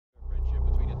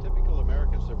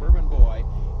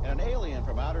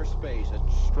outer space, a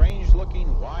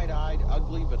strange-looking, wide-eyed,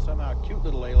 ugly, but somehow cute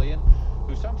little alien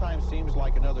who sometimes seems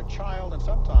like another child and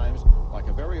sometimes like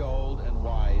a very old and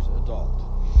wise adult.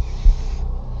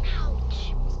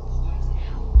 Ouch!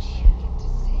 Ouch! To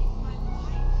save my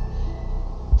life.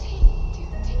 Take.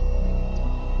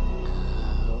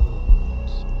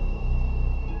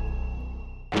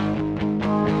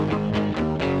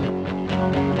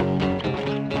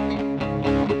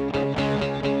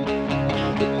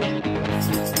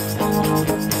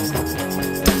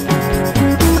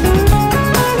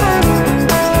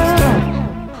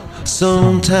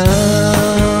 Sometime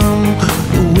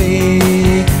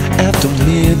away after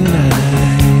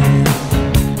midnight,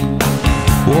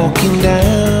 walking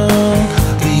down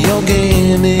the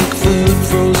organic food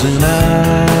frozen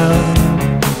aisle.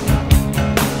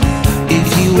 If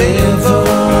you ever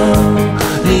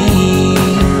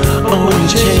need only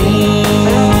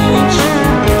change,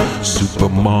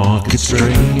 supermarket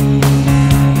strange.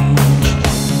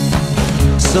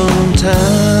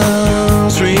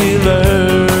 Sometimes real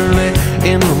early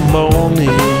in the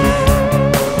morning,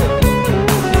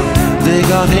 they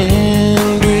got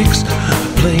Hendrix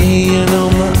playing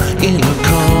on the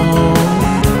intercom.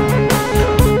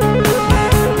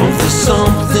 Oh, there's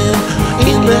something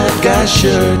in that guy's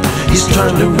shirt he's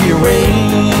trying to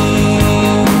rearrange.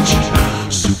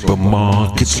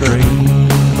 Supermarket strange.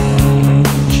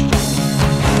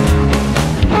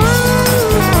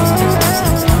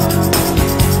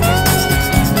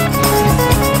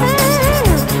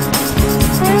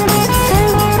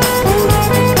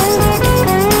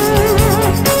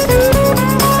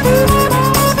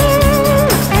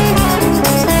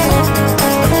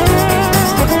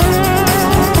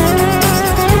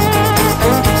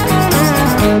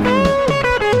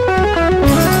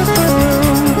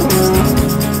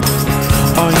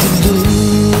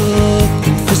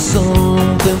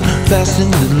 Fast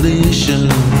and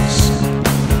delicious,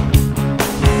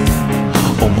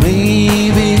 or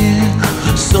maybe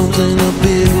something a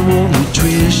bit more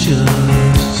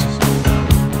nutritious.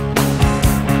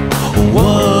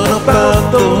 What about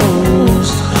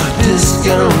those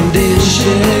discount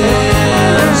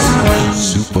dishes?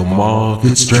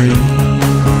 Supermarket strange.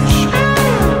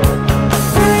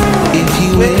 If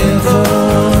you ever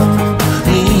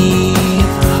need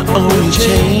only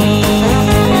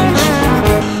change,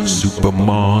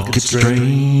 supermarket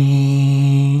strange.